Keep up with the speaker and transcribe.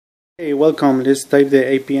Hey, welcome. Let's type the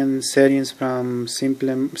APN settings from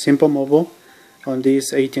Simple Mobile on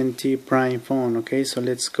this at&t Prime phone. Okay, so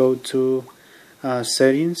let's go to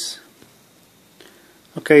settings.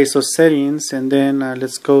 Okay, so settings, and then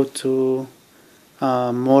let's go to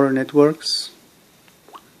more networks,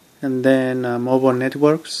 and then mobile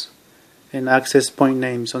networks and access point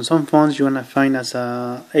names. On some phones you want to find as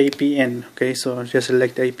a APN. Okay, so just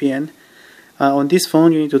select APN. On this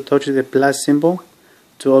phone you need to touch the plus symbol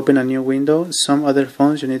to open a new window. Some other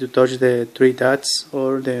phones you need to touch the three dots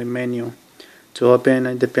or the menu to open.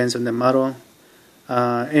 It depends on the model.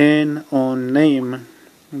 And on name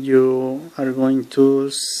you are going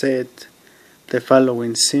to set the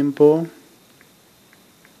following: simple,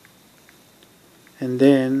 and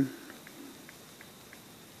then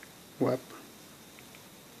WAP.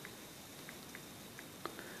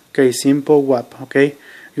 Okay, simple WAP. Okay,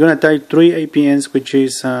 you're gonna type 3 APNs, which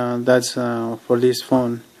is that's for this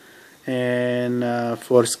phone, and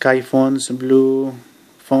for Sky phones, BLU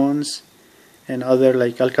phones, and other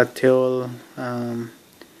like Alcatel,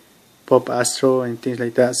 Pop Astro, and things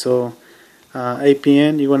like that. So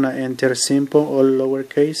APN, you're gonna enter simple, all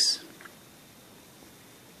lowercase.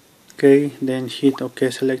 Okay, then hit OK,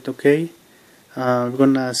 select OK. We're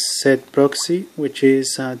gonna set proxy, which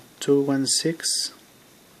is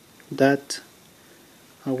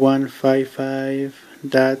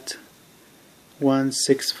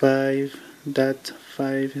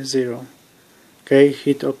Okay,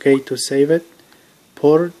 hit OK to save it.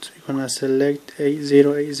 Port, you're gonna select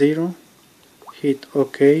 8080. Hit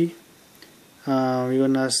OK. We're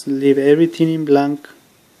gonna leave everything in blank.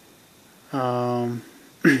 Okay,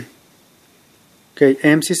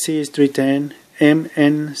 MCC is 310.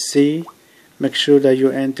 MNC, make sure that you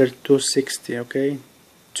enter 260. Okay,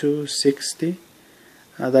 260.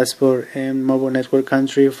 That's for mobile network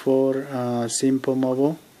country for Simple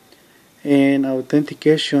Mobile. And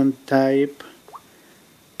authentication type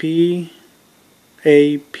PAP.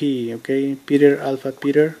 Okay, Peter Alpha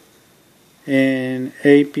Peter. And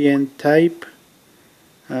APN type,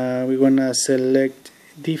 we're gonna select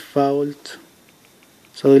default.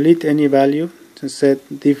 So delete any value to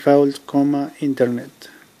set default, internet.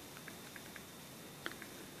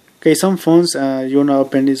 Okay, some phones you wanna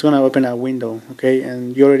open, it's gonna open a window. Okay,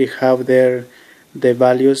 and you already have there the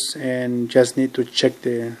values and just need to check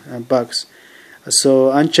the box. So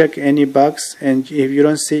uncheck any box, and if you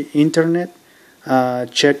don't see internet,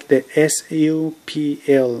 check the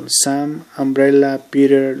SUPL, Sam, Umbrella,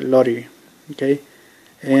 Peter, Lottie. Okay,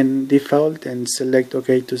 and default, and select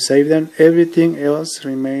OK to save them. Everything else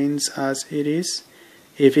remains as it is.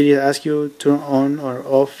 If it asks you turn on or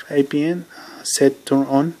off APN, set turn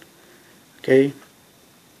on. Okay,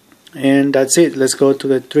 and that's it. Let's go to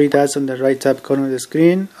the three dots on the right top corner of the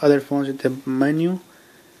screen. Other phones with the menu.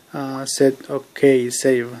 Set OK,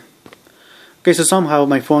 save. Okay, so somehow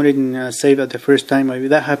my phone didn't save at the first time. If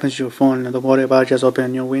that happens to your phone, don't worry about it. Just open a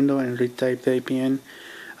new window and retype the APN.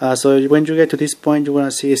 So when you get to this point, you're going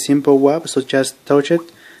to see a simple WAP, so just touch it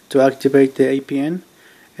to activate the APN,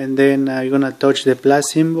 and then you're going to touch the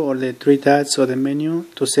plus symbol or the three dots or the menu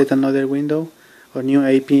to set another window or new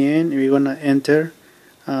APN. We're going to enter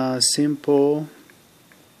simple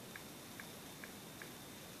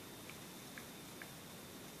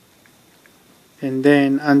and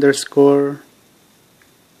then underscore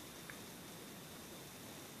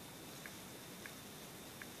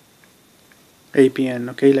APN,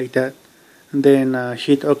 okay, like that, and then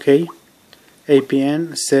hit OK.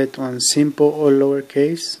 APN set on simple or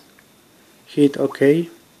lowercase, hit OK,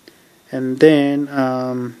 and then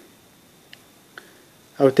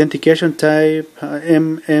authentication type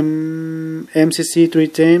MCC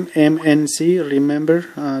 310 MNC. Remember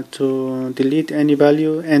to delete any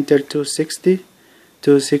value, enter 260,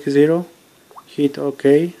 hit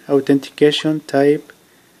OK. Authentication type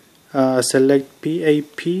select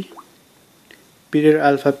PAP, Peter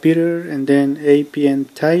Alpha Peter, and then APN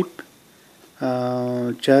type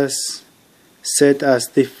just set as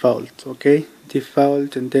default. Okay,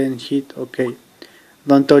 default, and then hit OK.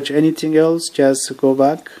 Don't touch anything else, just go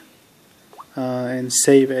back and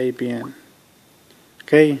save APN.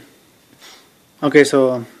 Okay,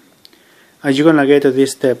 so you're gonna get to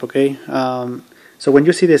this step. Okay, so when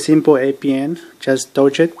you see the simple APN, just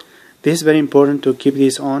touch it. This is very important to keep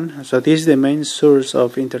this on. So this is the main source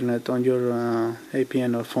of internet on your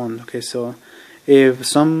APN or phone. Okay, so if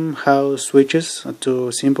somehow switches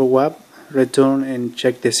to simple WAP, return and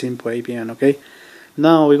check the simple APN. Okay,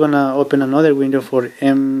 now we're gonna open another window for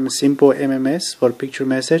simple MMS for picture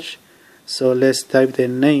message. So let's type the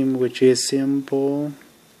name, which is simple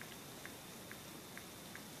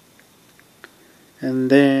and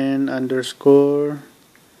then underscore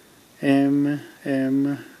MMS.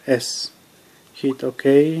 Hit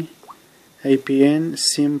OK. APN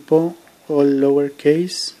simple, all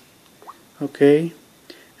lowercase. OK,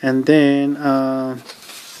 and then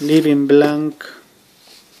leave in blank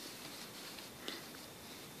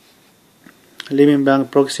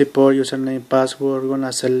proxy port, username, password. We're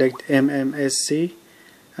gonna select MMSC.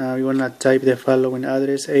 We're gonna type the following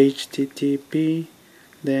address: http,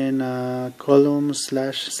 then column /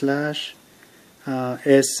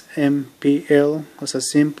 SMPL as a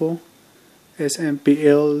simple,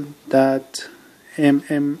 smpl.msg.eng.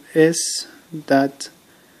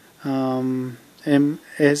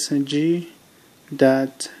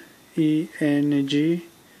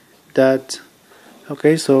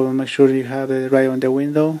 Okay, so make sure you have it right on the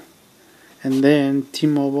window, and then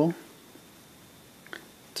T-Mobile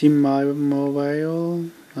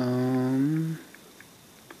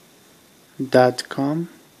 .com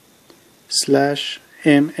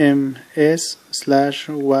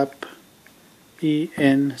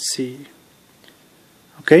 /mms/wap-enc.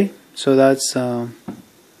 Okay, so that's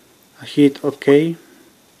hit OK.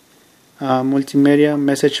 Multimedia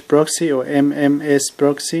message proxy or MMS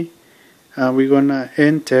proxy. We're gonna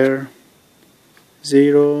enter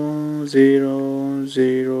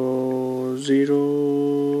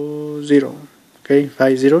 00000. Okay,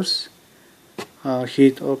 5 zeros.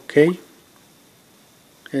 Hit OK.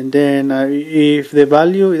 And then if the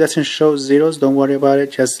value doesn't show zeros, don't worry about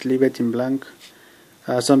it, just leave it in blank.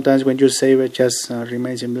 Sometimes when you save it, just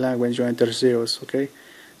remains in blank when you enter zeros. Okay,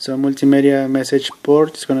 so multimedia message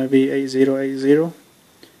port is going to be 8080.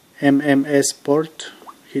 MMS port,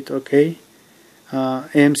 hit OK.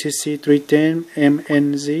 MCC 310,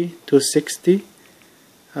 MNZ 260.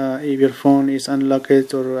 If your phone is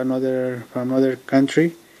unlocked or from another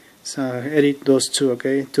country, so edit those two.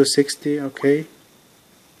 Okay, 260. Okay.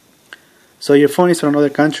 So your phone is from another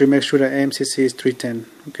country, make sure that MCC is 310,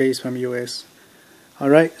 okay, it's from US.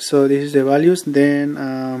 Alright, so this is the values. Then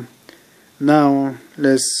now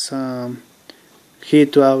let's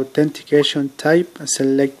hit to authentication type,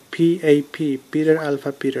 select PAP, Peter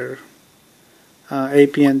Alpha Peter.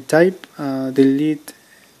 APN type, delete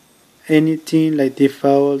anything like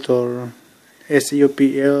default or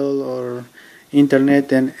SUPL or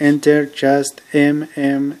internet, and enter just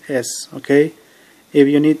MMS, okay. If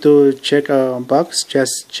you need to check a box,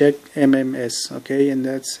 just check MMS, okay, and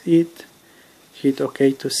that's it. Hit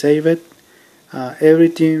OK to save it.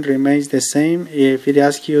 Everything remains the same. If it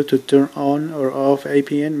asks you to turn on or off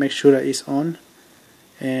APN, make sure that it's on.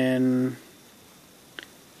 And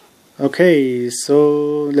okay,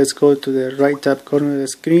 so let's go to the right top corner of the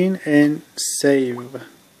screen and save.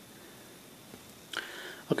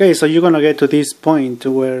 Okay, so you're gonna get to this point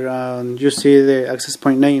where you see the access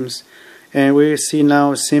point names. And we see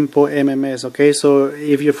now simple MMS. Okay, so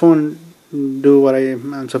if your phone do what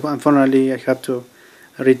unfortunately I have to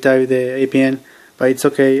retype the APN, but it's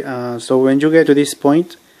okay. So when you get to this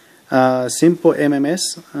point, simple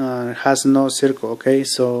MMS has no circle. Okay,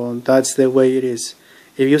 so that's the way it is.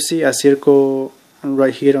 If you see a circle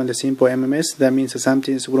right here on the simple MMS, that means that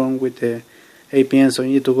something is wrong with the APN. So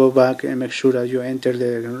you need to go back and make sure that you enter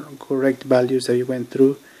the correct values that you went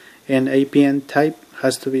through. And APN type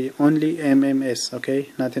has to be only MMS, okay,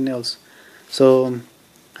 nothing else. So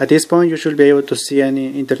at this point you should be able to see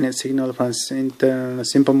any internet signal from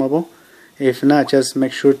Simple Mobile. If not, just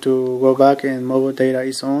make sure to go back and mobile data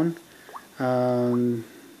is on. The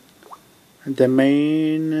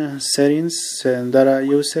main settings and data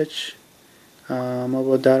usage,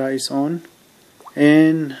 mobile data is on,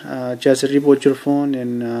 and just reboot your phone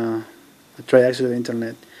and try access the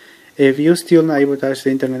internet. If you're still not able to access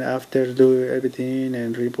the internet after do everything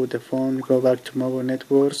and reboot the phone, go back to mobile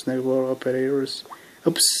networks, network operators,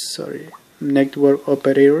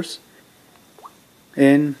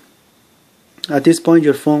 and at this point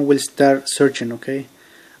your phone will start searching, okay?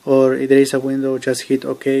 Or if there is a window, just hit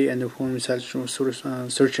OK and the phone will start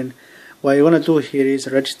searching. What you want to do here is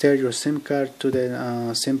register your SIM card to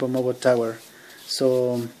the Simple Mobile Tower.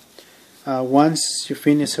 So once you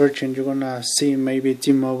finish searching, you're gonna see maybe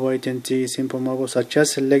T-Mobile, at&t, Simple Mobile. So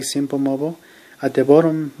just select Simple Mobile. At the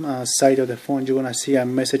bottom side of the phone, you're gonna see a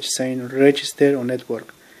message saying register on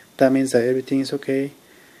network. That means that everything is okay.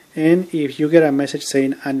 And if you get a message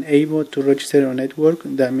saying unable to register on network,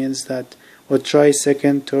 that means that we'll try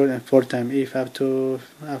second, third, and fourth time. If after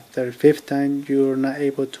fifth time you're not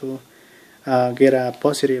able to get a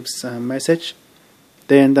positive message,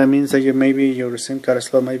 then that means that maybe your SIM card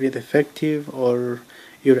slot might be defective, or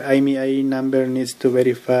your IMEI number needs to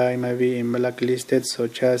verify, maybe in blacklisted. So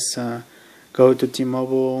just go to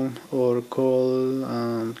T-Mobile or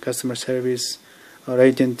call customer service or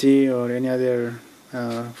at&t or any other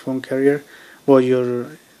phone carrier, or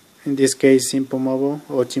your, in this case, Simple Mobile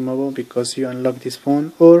or T-Mobile, because you unlock this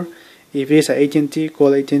phone. Or if it's at&t,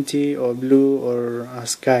 call at&t or BLU or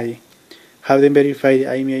SKY. Have them verify the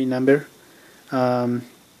IMEI number.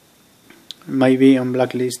 Might be on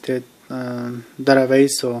blacklisted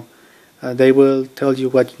database, so they will tell you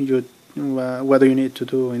what do you need to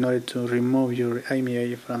do in order to remove your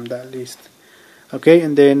IMEI from that list. Okay,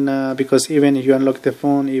 and then because even if you unlock the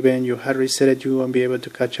phone, even you hard reset it, you won't be able to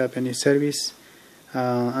catch up any service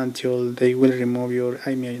until they will remove your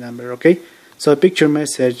IMEI number. Okay, so picture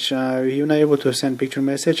message, if you're not able to send picture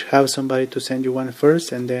message, have somebody to send you one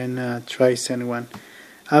first, and then try send one.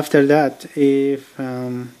 After that, if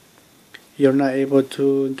you're not able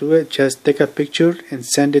to do it, just take a picture and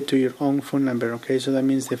send it to your own phone number. Okay, so that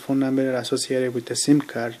means the phone number associated with the SIM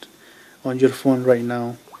card on your phone right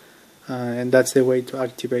now, and that's the way to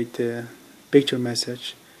activate the picture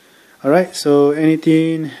message. Alright, so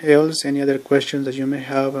anything else, any other questions that you may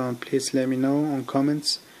have, please let me know on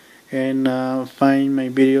comments, and find my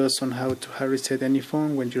videos on how to hard reset any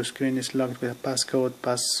phone when your screen is locked with a passcode,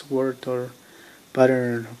 password, or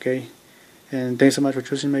pattern. Okay, and thanks so much for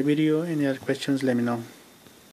choosing my video. Any other questions, let me know.